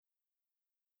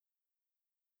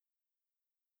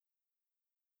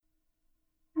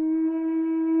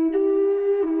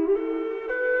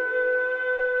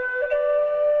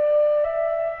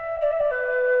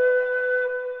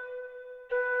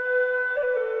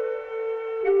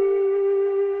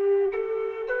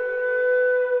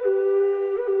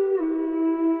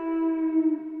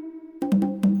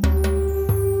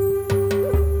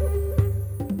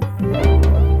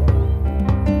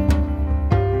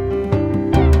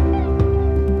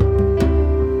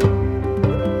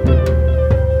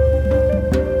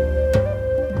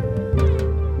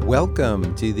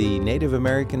Welcome to the Native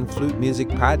American Flute Music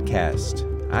Podcast.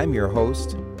 I'm your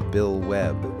host, Bill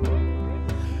Webb.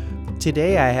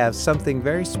 Today I have something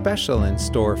very special in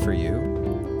store for you.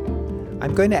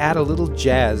 I'm going to add a little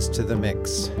jazz to the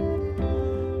mix.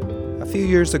 A few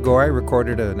years ago I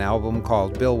recorded an album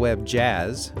called Bill Webb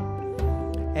Jazz,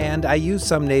 and I used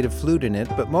some native flute in it,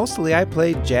 but mostly I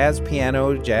played jazz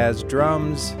piano, jazz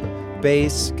drums,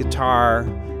 bass, guitar,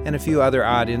 and a few other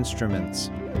odd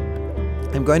instruments.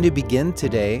 I'm going to begin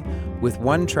today with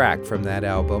one track from that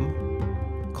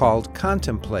album called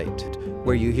Contemplate,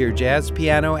 where you hear jazz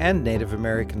piano and Native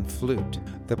American flute.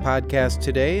 The podcast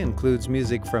today includes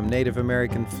music from Native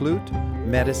American flute,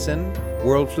 medicine,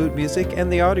 world flute music, and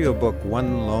the audiobook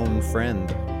One Lone Friend.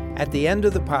 At the end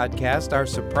of the podcast, our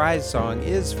surprise song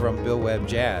is from Bill Webb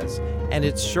Jazz, and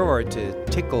it's sure to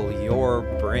tickle your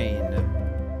brain.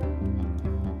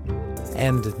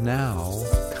 And now,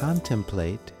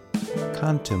 Contemplate,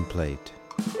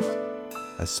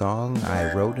 a song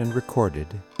I wrote and recorded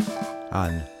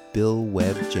on Bill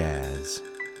Webb Jazz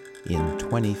in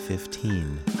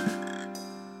 2015.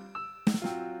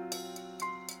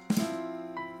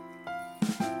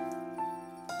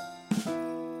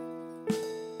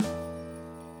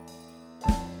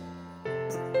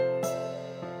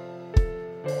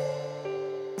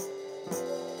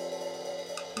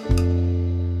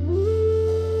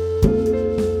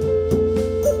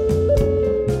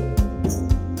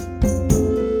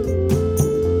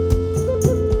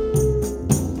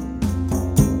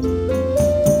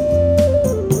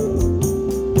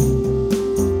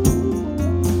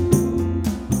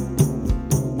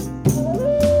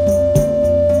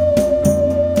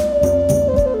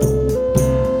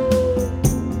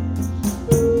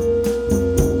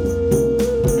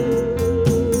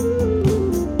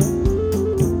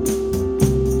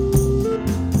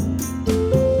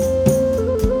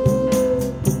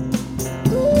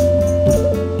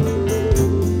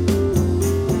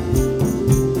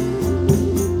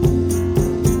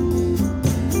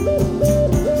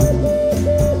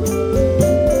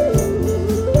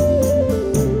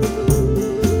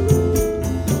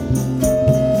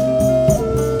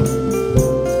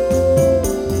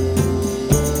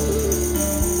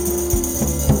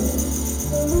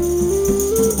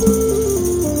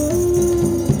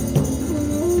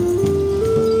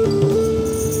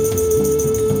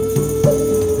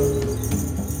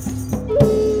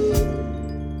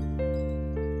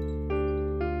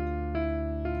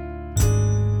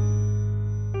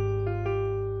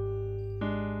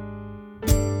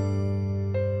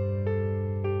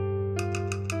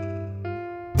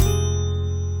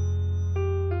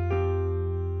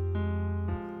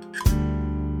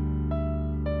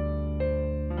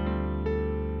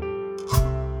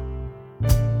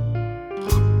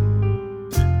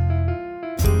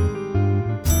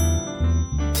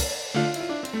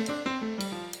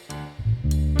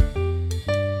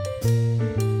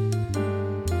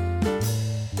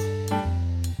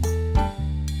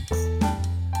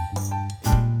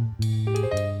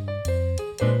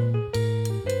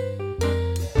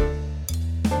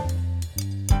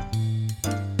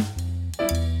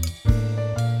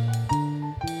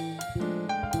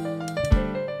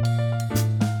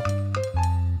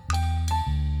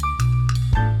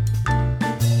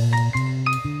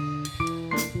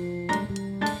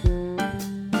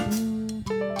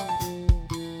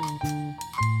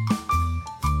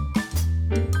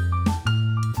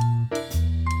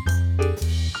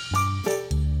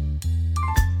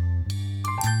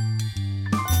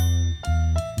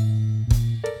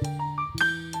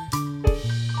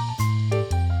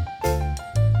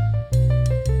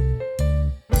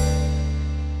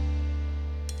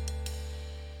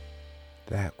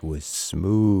 That was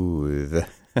smooth.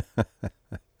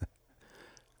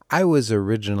 I was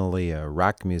originally a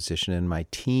rock musician in my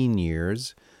teen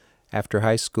years. After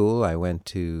high school, I went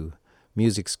to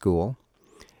music school.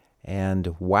 And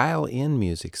while in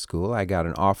music school, I got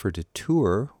an offer to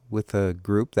tour with a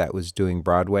group that was doing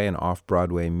Broadway and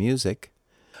off-Broadway music.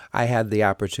 I had the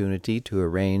opportunity to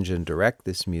arrange and direct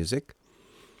this music.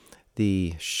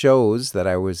 The shows that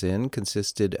I was in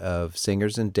consisted of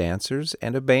singers and dancers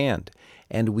and a band,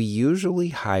 and we usually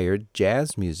hired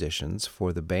jazz musicians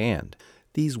for the band.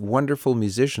 These wonderful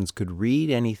musicians could read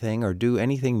anything or do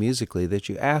anything musically that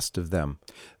you asked of them.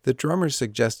 The drummer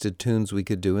suggested tunes we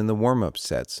could do in the warm-up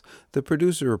sets. The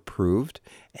producer approved,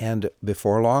 and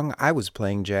before long, I was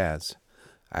playing jazz.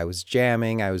 I was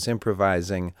jamming, I was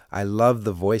improvising, I loved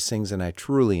the voicings, and I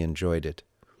truly enjoyed it.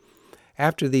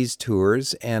 After these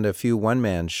tours and a few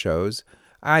one-man shows,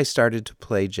 I started to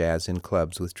play jazz in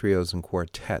clubs with trios and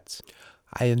quartets.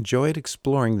 I enjoyed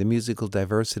exploring the musical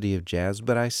diversity of jazz,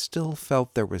 but I still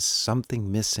felt there was something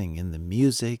missing in the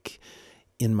music,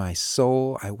 in my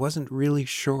soul. I wasn't really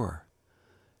sure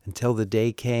until the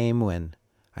day came when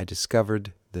I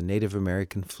discovered the Native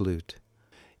American flute.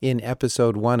 In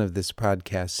episode 1 of this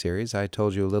podcast series, I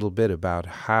told you a little bit about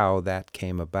how that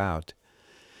came about.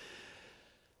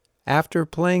 After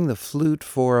playing the flute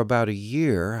for about a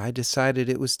year, I decided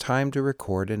it was time to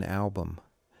record an album.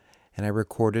 And I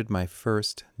recorded my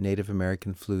first Native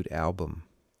American flute album.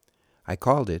 I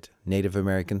called it Native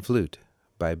American Flute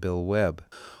by Bill Webb.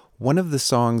 One of the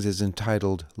songs is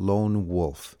entitled Lone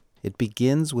Wolf. It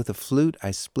begins with a flute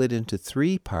I split into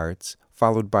 3 parts,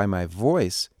 followed by my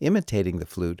voice imitating the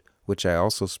flute, which I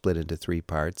also split into 3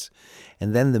 parts.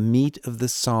 And then the meat of the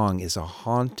song is a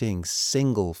haunting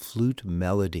single flute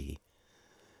melody,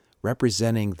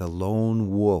 representing the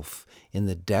lone wolf in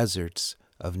the deserts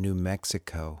of New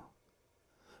Mexico.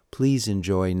 Please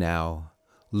enjoy now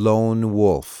Lone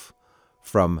Wolf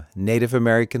from Native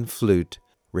American Flute,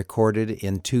 recorded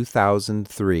in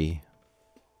 2003.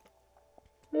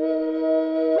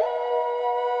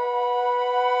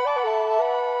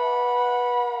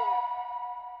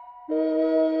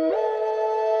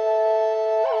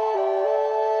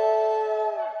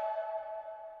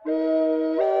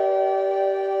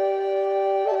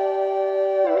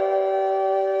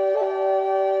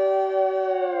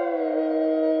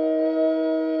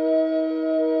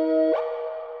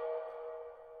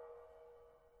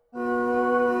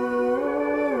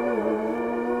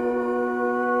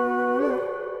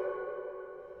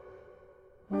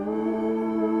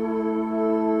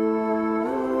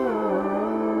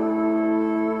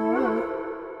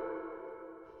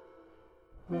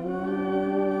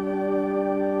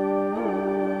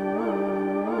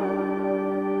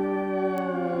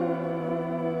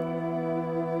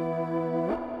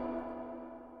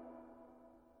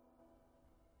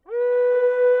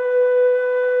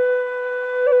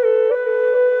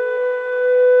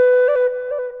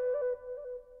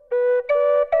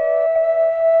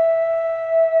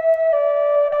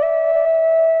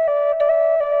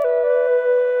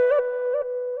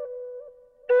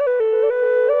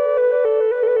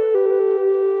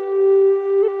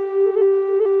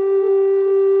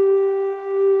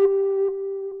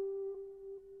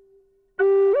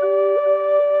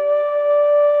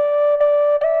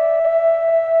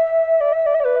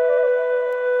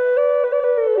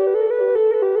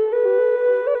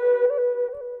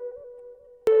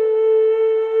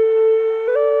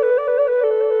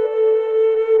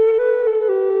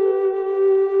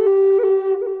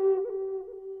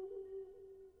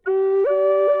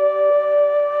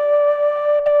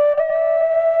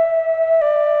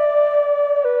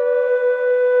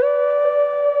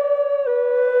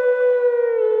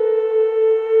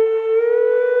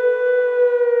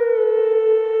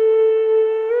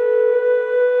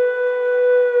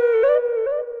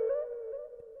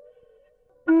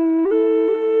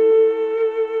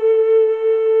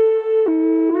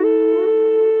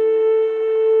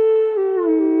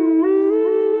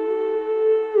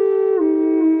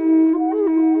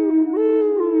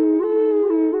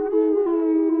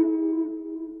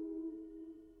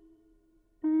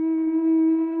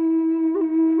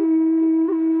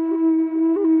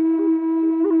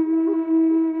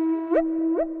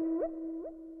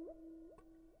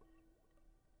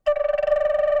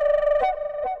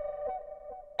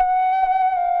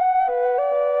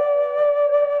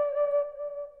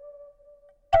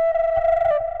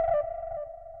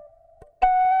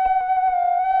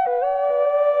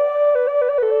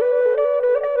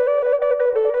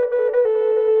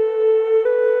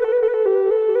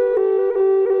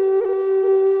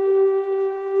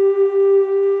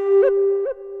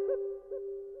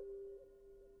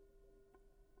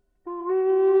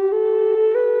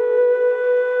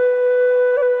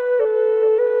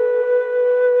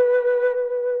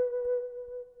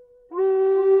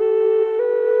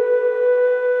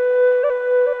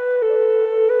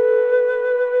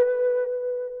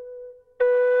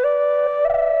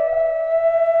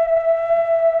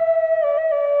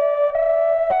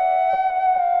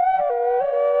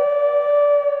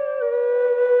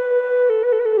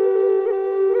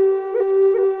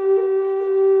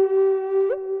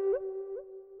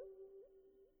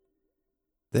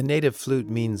 The native flute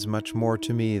means much more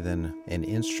to me than an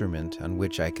instrument on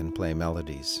which I can play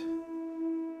melodies.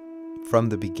 From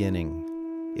the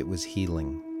beginning, it was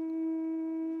healing.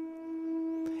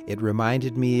 It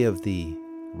reminded me of the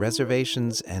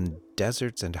reservations and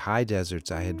deserts and high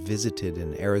deserts I had visited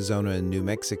in Arizona and New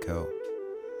Mexico.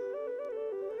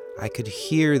 I could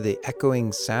hear the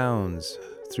echoing sounds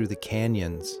through the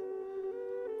canyons,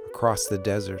 across the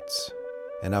deserts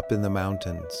and up in the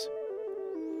mountains.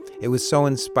 It was so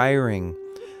inspiring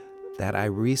that I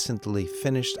recently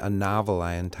finished a novel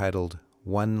I entitled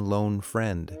One Lone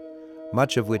Friend,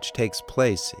 much of which takes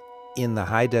place in the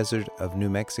high desert of New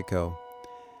Mexico,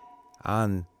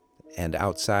 on and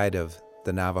outside of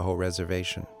the Navajo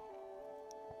Reservation.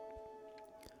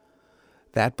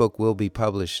 That book will be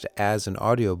published as an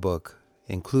audiobook,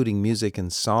 including music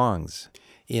and songs,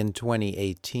 in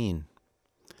 2018.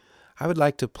 I would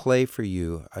like to play for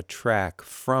you a track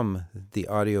from the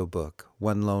audiobook,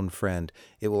 One Lone Friend.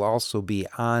 It will also be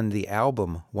on the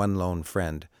album, One Lone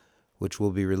Friend, which will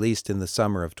be released in the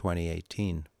summer of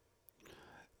 2018.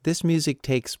 This music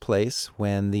takes place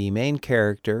when the main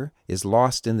character is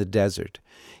lost in the desert.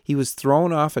 He was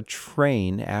thrown off a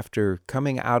train after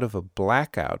coming out of a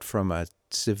blackout from a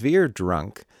severe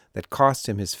drunk that cost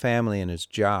him his family and his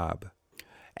job.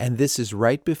 And this is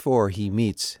right before he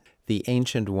meets the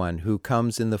Ancient One, who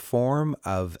comes in the form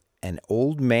of an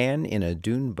old man in a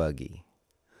dune buggy.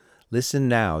 Listen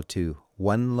now to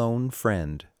One Lone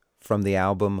Friend from the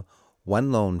album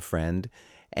One Lone Friend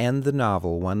and the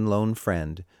novel One Lone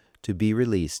Friend, to be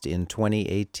released in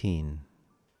 2018.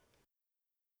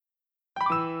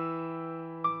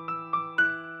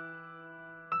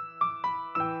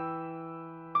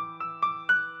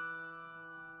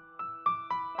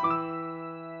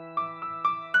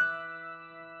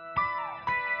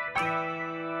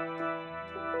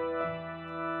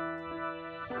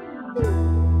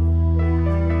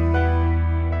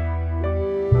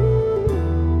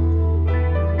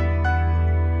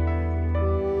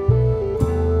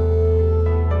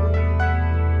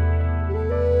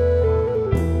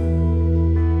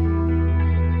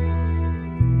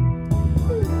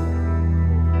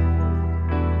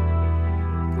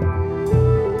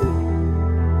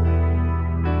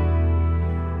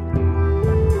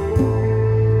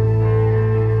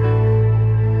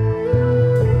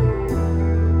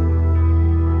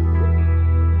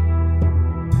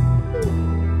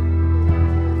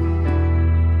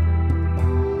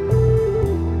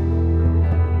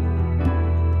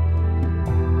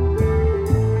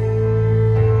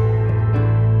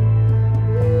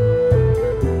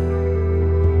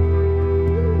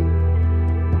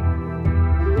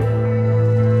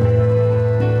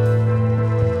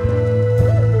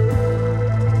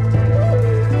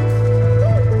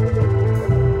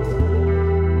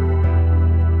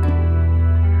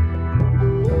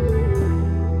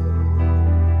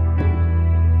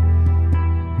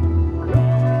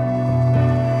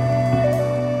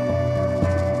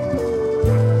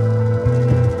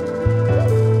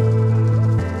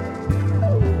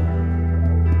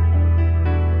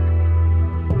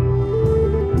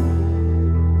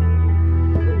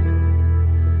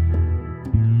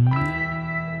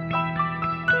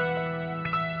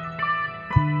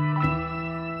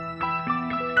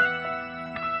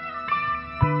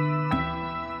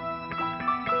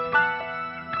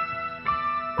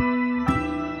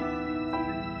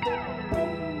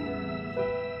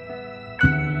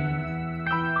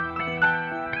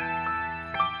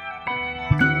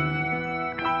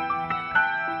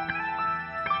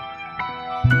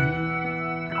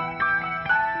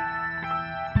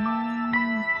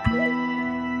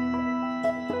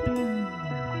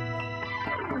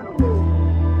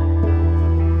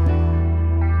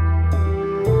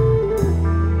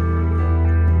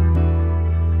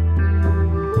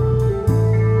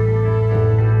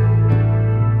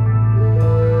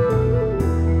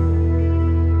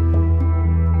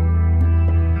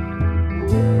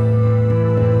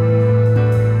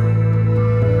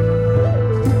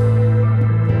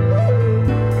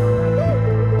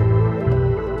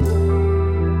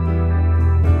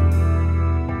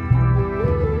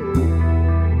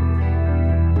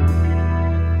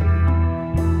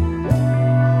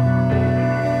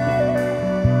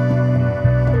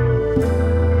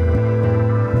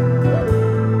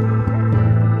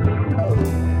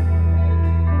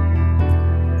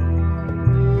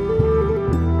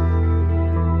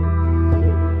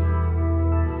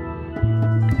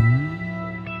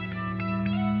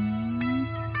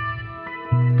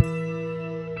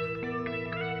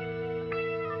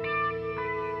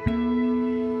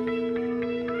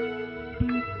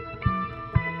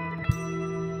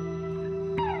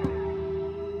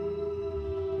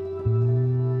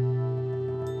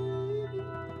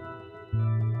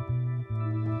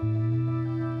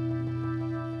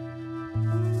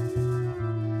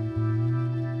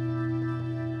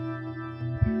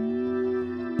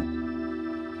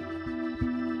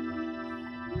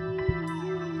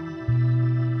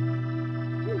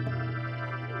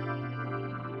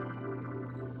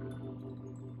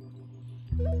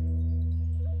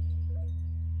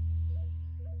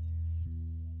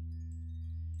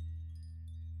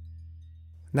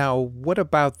 Now, what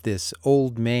about this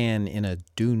old man in a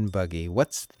dune buggy?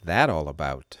 What's that all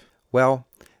about? Well,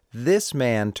 this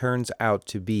man turns out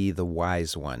to be the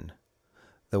wise one,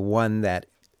 the one that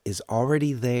is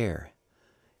already there,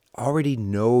 already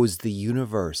knows the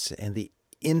universe and the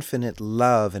infinite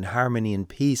love and harmony and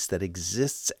peace that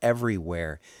exists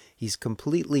everywhere. He's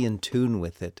completely in tune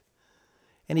with it.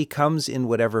 And he comes in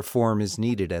whatever form is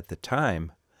needed at the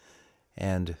time.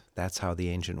 And that's how the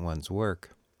ancient ones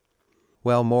work.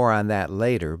 Well, more on that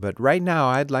later, but right now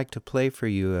I'd like to play for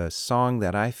you a song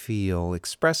that I feel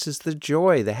expresses the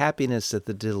joy, the happiness,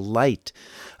 the delight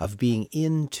of being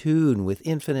in tune with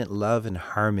infinite love and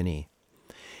harmony.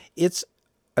 It's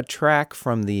a track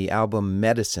from the album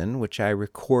Medicine, which I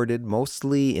recorded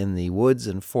mostly in the woods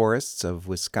and forests of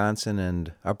Wisconsin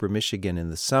and Upper Michigan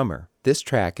in the summer. This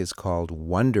track is called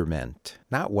Wonderment.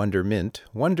 Not Wondermint,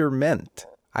 Wonderment.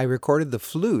 I recorded the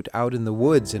flute out in the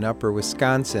woods in Upper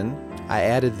Wisconsin. I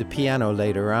added the piano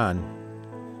later on.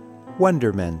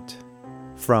 Wonderment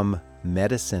from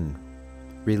Medicine,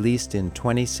 released in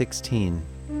 2016.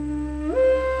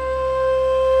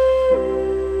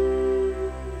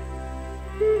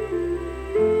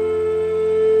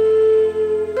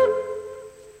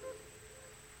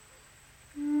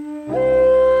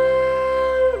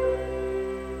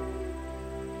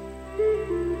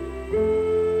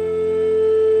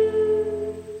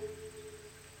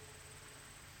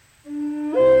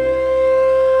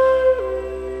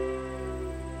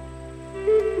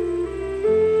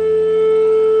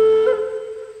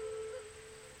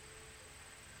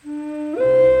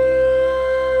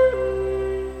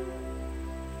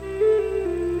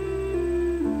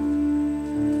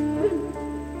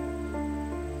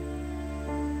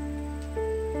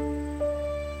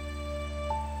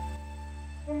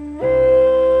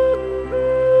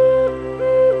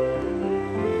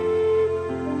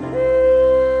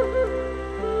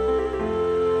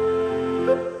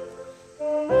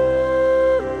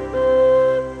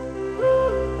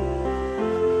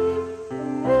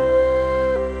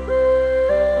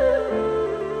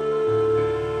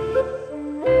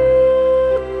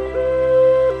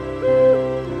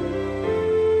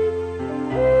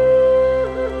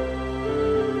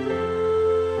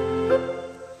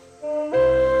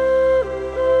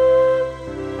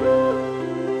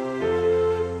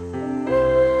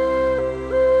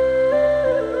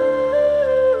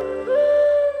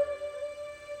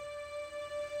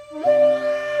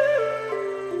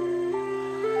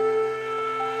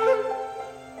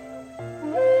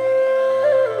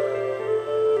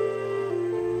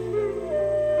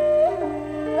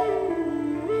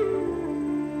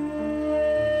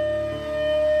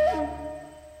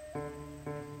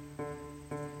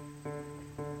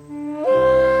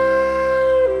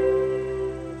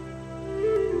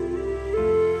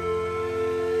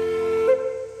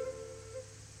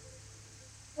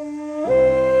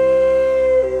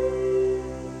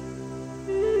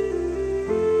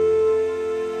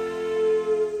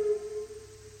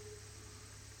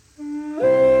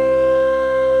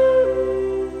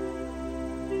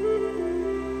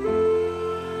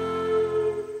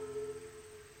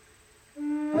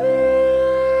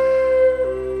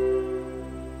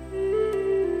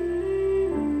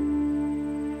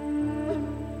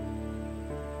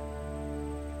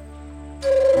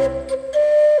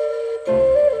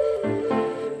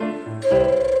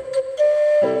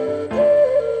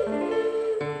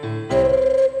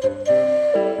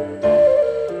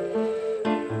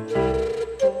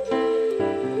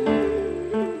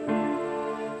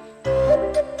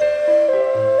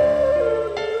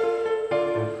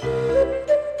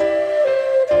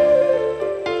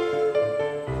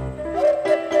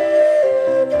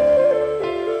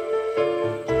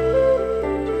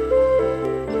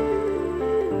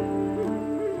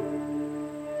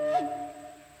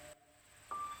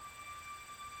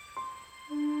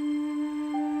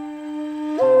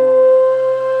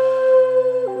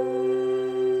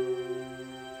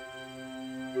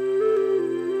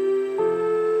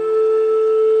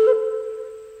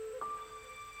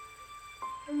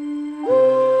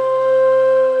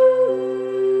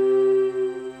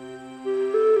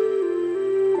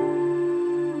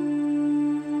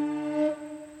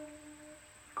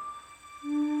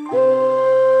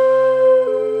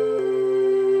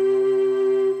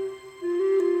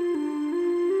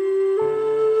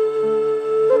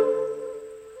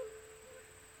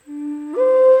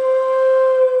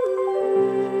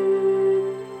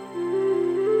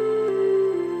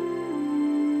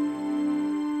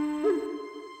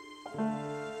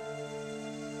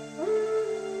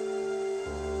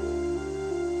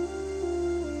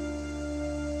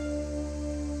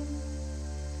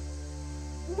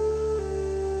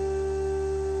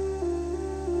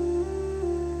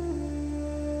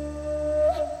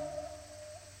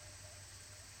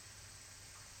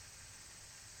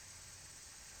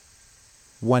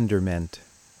 Wonderment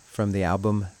from the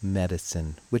album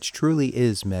Medicine, which truly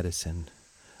is medicine.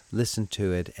 Listen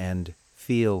to it and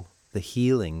feel the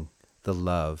healing, the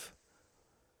love.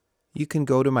 You can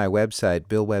go to my website,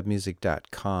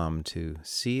 billwebbmusic.com, to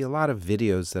see a lot of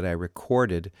videos that I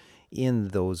recorded in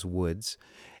those woods.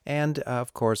 And,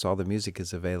 of course, all the music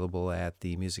is available at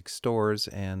the music stores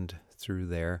and through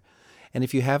there. And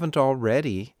if you haven't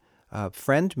already,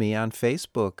 friend me on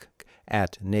Facebook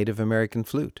at Native American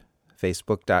Flute,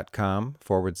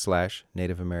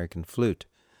 facebook.com/Native American Flute.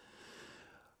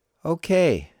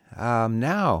 Okay,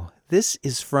 now this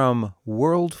is from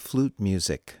World Flute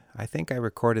Music. I think I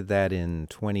recorded that in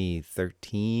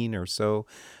 2013 or so.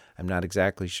 I'm not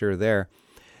exactly sure there.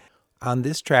 On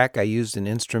this track, I used an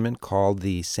instrument called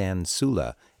the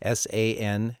Sansula,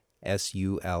 Sansula.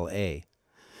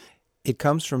 It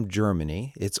comes from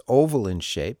Germany. It's oval in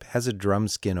shape, has a drum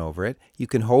skin over it. You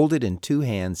can hold it in two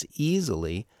hands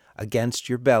easily against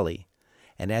your belly.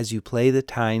 And as you play the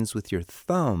tines with your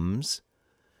thumbs,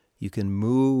 you can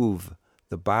move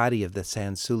the body of the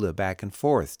Sansula back and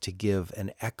forth to give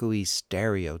an echoey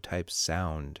stereo-type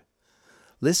sound.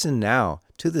 Listen now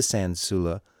to the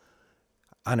Sansula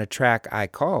on a track I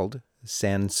called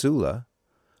Sansula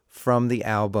from the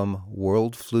album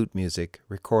World Flute Music,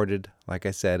 recorded, like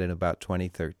I said, in about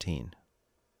 2013.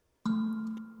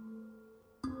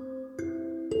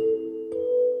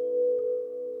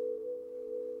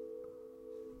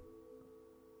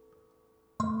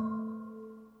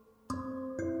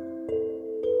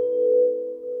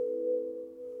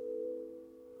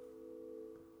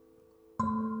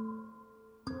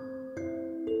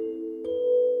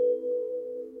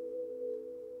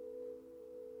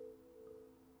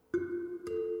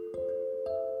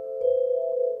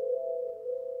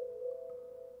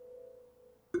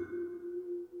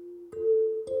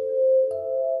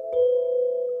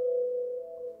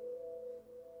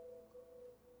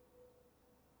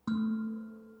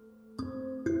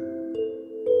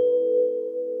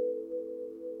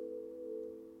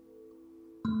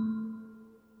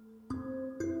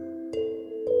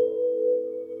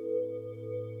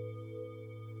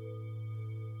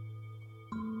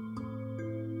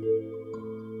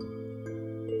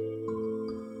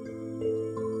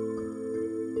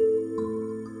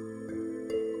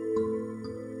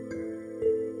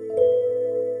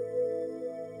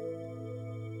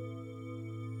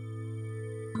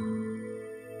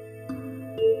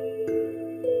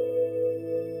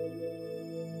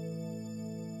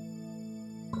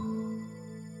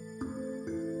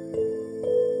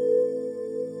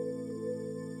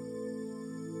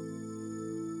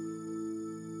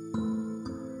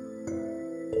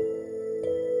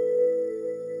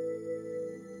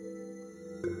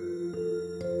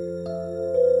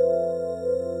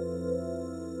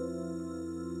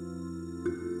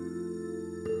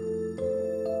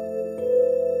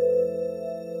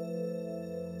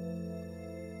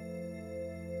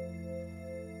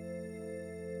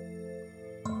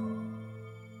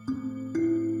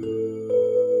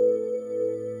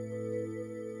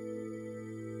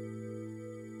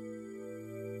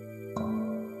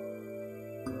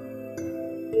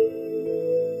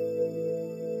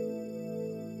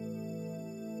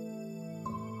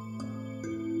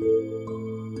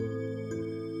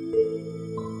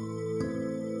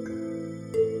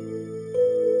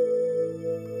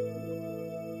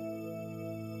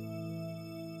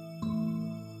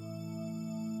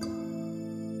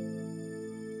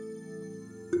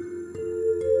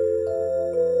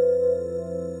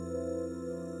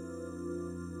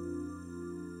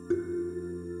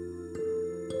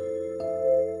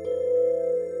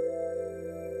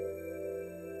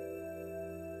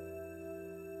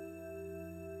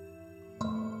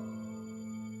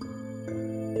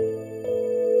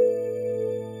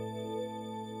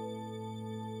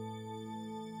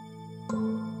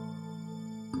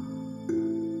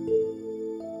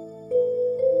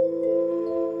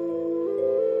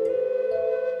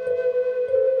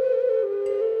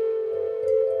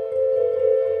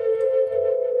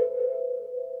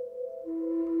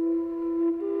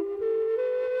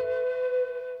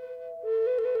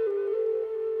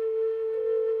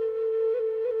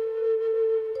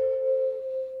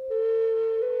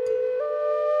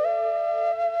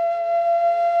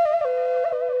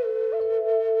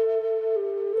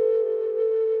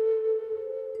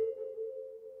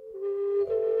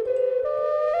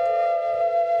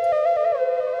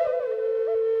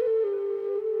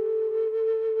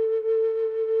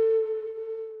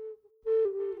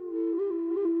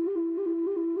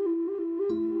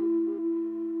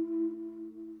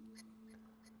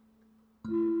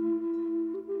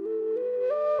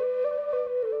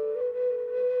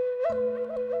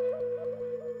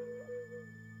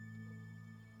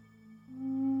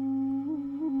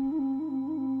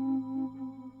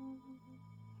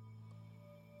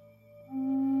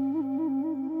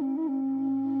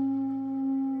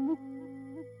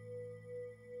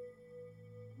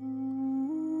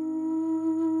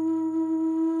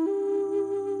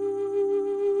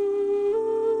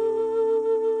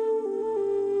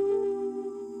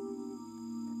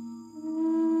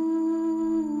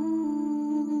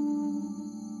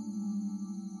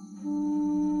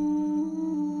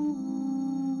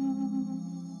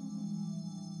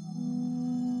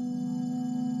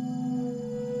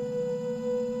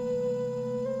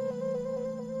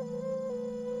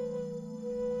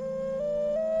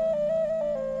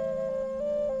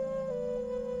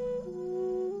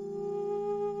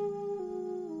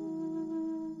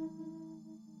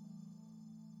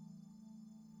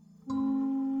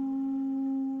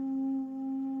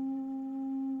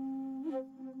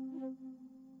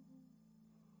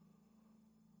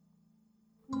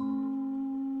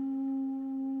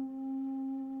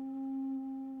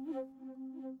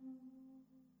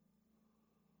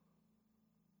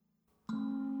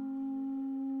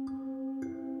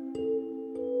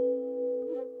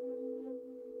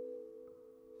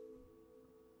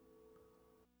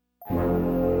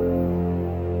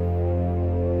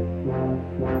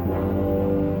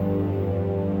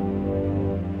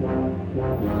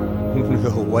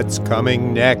 What's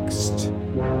coming next?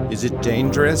 Is it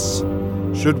dangerous?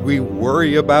 Should we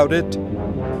worry about it?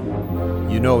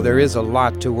 You know, there is a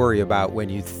lot to worry about when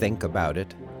you think about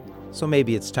it. So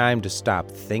maybe it's time to stop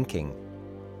thinking.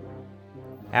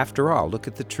 After all, look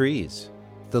at the trees.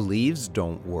 The leaves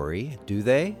don't worry, do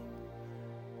they?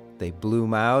 They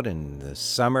bloom out in the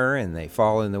summer and they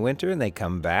fall in the winter and they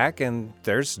come back and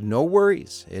there's no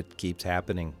worries. It keeps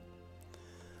happening.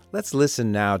 Let's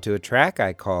listen now to a track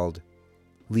I called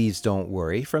Leaves Don't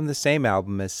Worry from the same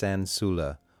album as San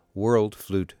Sula, World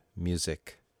Flute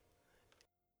Music.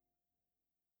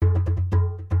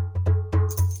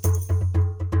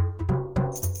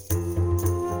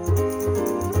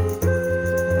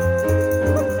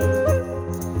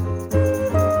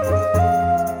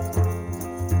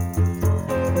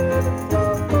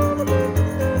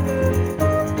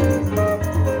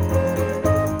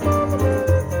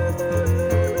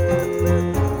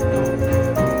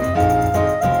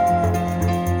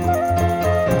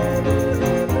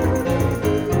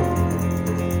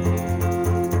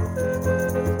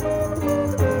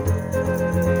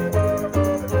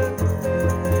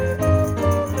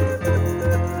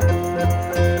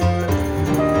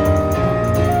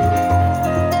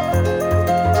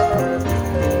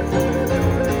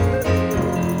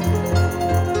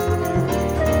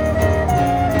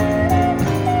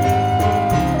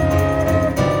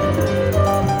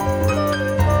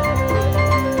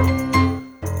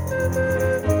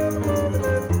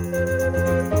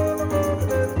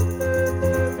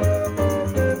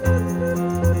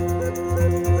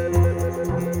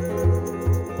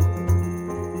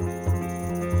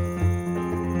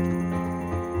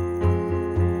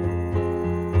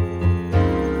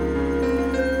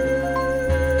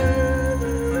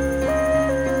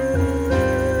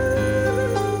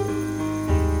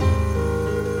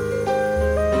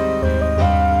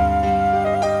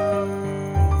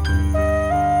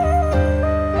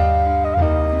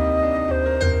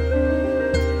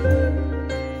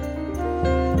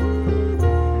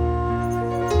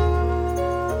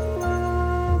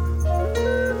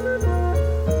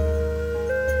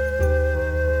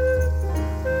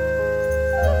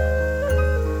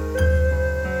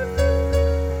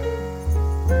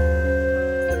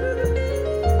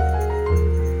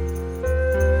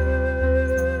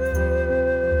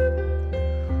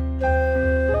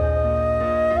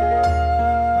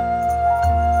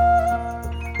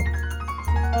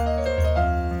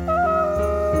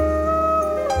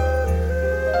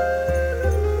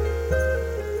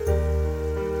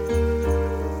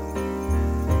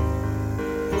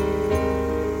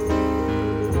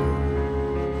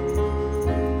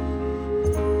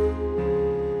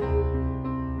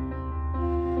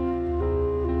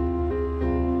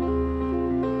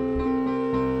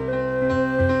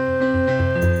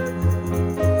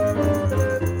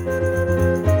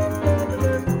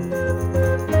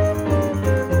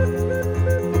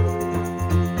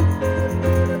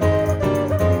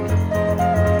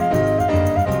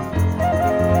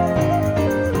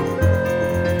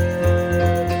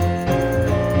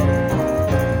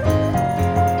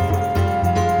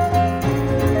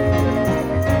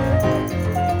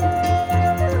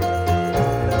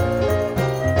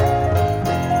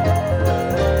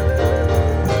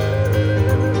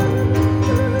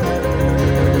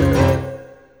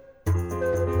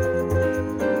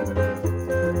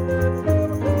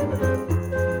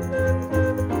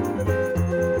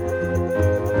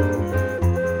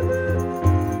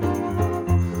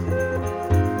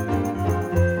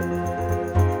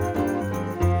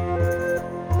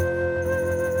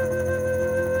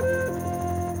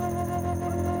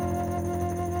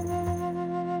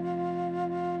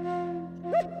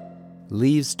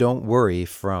 Leaves Don't Worry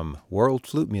from World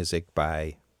Flute Music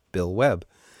by Bill Webb.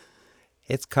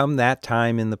 It's come that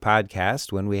time in the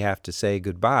podcast when we have to say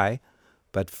goodbye,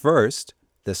 but first,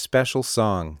 the special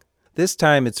song. This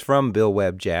time it's from Bill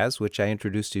Webb Jazz, which I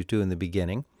introduced you to in the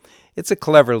beginning. It's a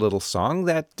clever little song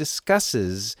that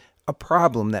discusses a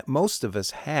problem that most of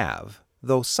us have,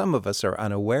 though some of us are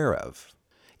unaware of.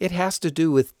 It has to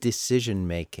do with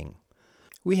decision-making.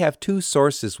 We have two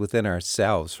sources within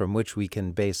ourselves from which we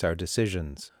can base our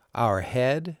decisions, our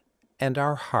head and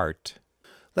our heart.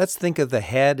 Let's think of the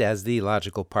head as the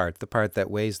logical part, the part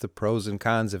that weighs the pros and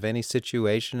cons of any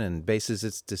situation and bases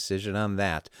its decision on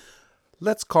that.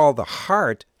 Let's call the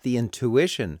heart the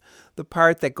intuition, the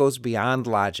part that goes beyond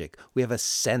logic. We have a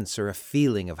sense or a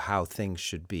feeling of how things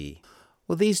should be.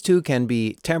 Well, these two can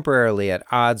be temporarily at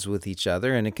odds with each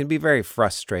other, and it can be very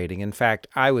frustrating. In fact,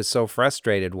 I was so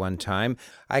frustrated one time,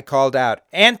 I called out,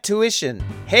 "Antuition!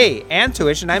 Hey,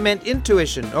 Antuition, I meant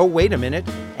intuition. Oh, wait a minute.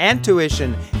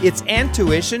 Antuition. It's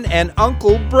Antuition and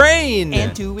Uncle Brain."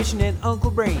 Antuition and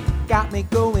Uncle Brain got me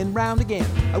going round again.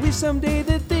 I wish someday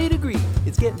that they'd agree.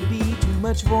 It's getting to be too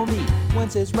much for me. One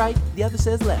says right, the other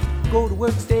says left. Go to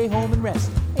work, stay home and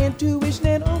rest. Antuition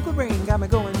and Uncle Brain got me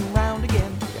going round again.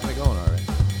 Got me going all right.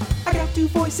 I got two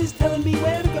voices telling me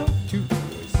where to go. Two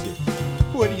voices.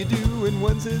 What do you do when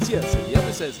one says yes and the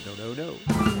other says no?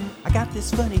 I got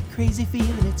this funny, crazy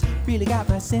feeling. It's really got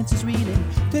my senses reeling.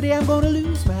 Today I'm gonna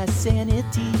lose my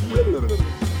sanity.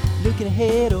 Looking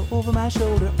ahead or over my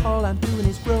shoulder, all I'm doing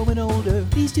is growing older.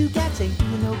 These two cats ain't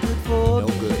doing no good for me.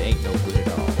 No good, ain't no good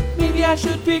at all. Maybe I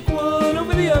should pick one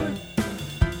over the other.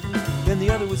 Then the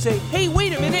other would say, hey,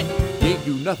 wait a minute. You ain't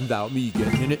do nothing without me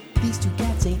getting in it. These two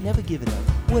cats ain't never giving up.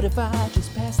 What if I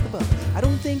just pass the buck? I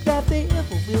don't think that they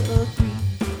ever will agree.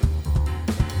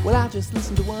 Well, I'll just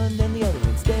listen to one, then the other.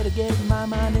 Instead of getting my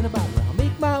mind in a bottle, I'll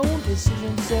make my own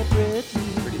decision separately.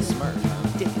 Pretty smart, huh?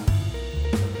 Yeah.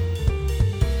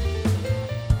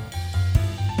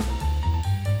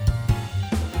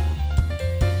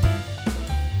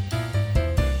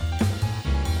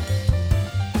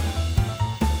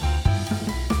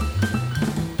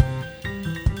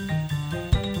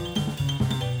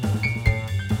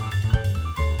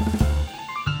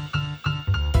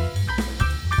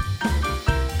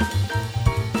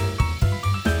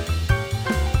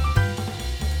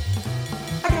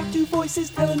 Voices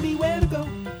telling me where to go.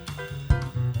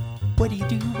 What do you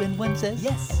do when one says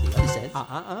yes, the other says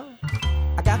I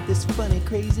got this funny,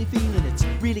 crazy feeling. It's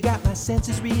really got my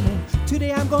senses reeling.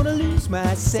 Today I'm gonna lose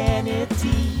my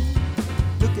sanity.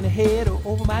 Looking ahead or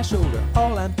over my shoulder,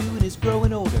 all I'm doing is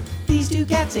growing older. These two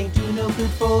cats ain't doing no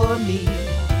good for me.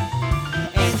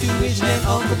 Antuition and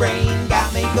Uncle Brain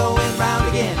got me going round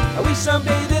again. I wish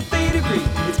someday that they'd agree.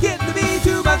 It's getting to be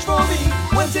too much for me.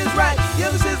 One says right, the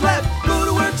other says left. Go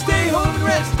to work, stay home and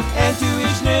rest.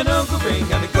 Antuition and Uncle Brain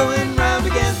got me going round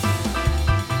again.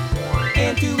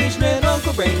 Antuition and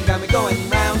Uncle Brain got me going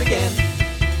round again.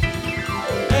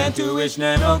 Antuition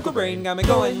and Uncle Brain got me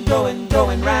going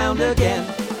round again.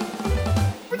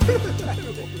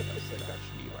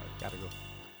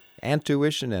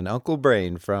 Antuition and Uncle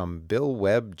Brain from Bill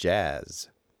Webb Jazz.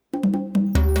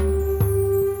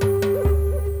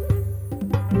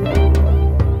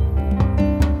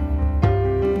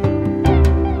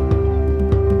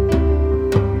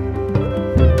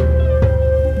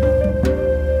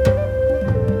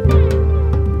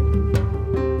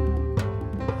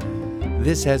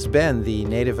 This has been the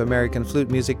Native American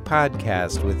Flute Music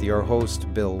Podcast with your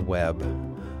host, Bill Webb.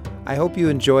 I hope you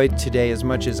enjoyed today as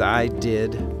much as I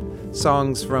did.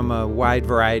 Songs from a wide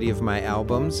variety of my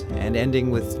albums, and ending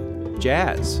with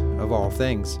jazz, of all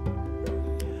things.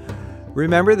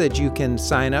 Remember that you can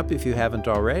sign up, if you haven't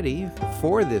already,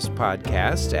 for this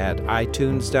podcast at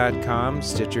iTunes.com,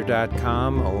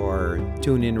 Stitcher.com, or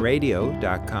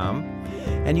TuneInRadio.com.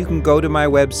 And you can go to my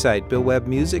website,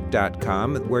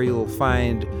 BillWebbMusic.com, where you'll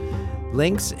find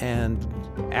links and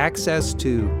access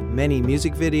to many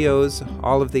music videos,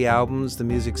 all of the albums, the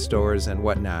music stores, and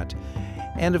whatnot.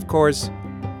 And of course,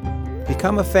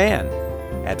 become a fan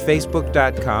at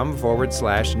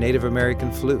Facebook.com/Native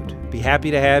American Flute. Be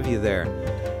happy to have you there,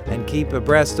 and keep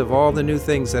abreast of all the new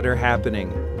things that are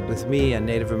happening with me and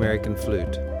Native American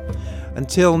Flute.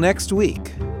 Until next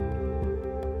week,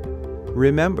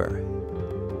 remember,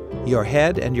 your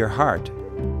head and your heart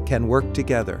can work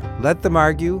together. Let them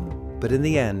argue, but in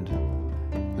the end,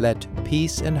 let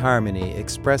peace and harmony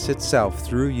express itself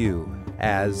through you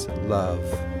as love.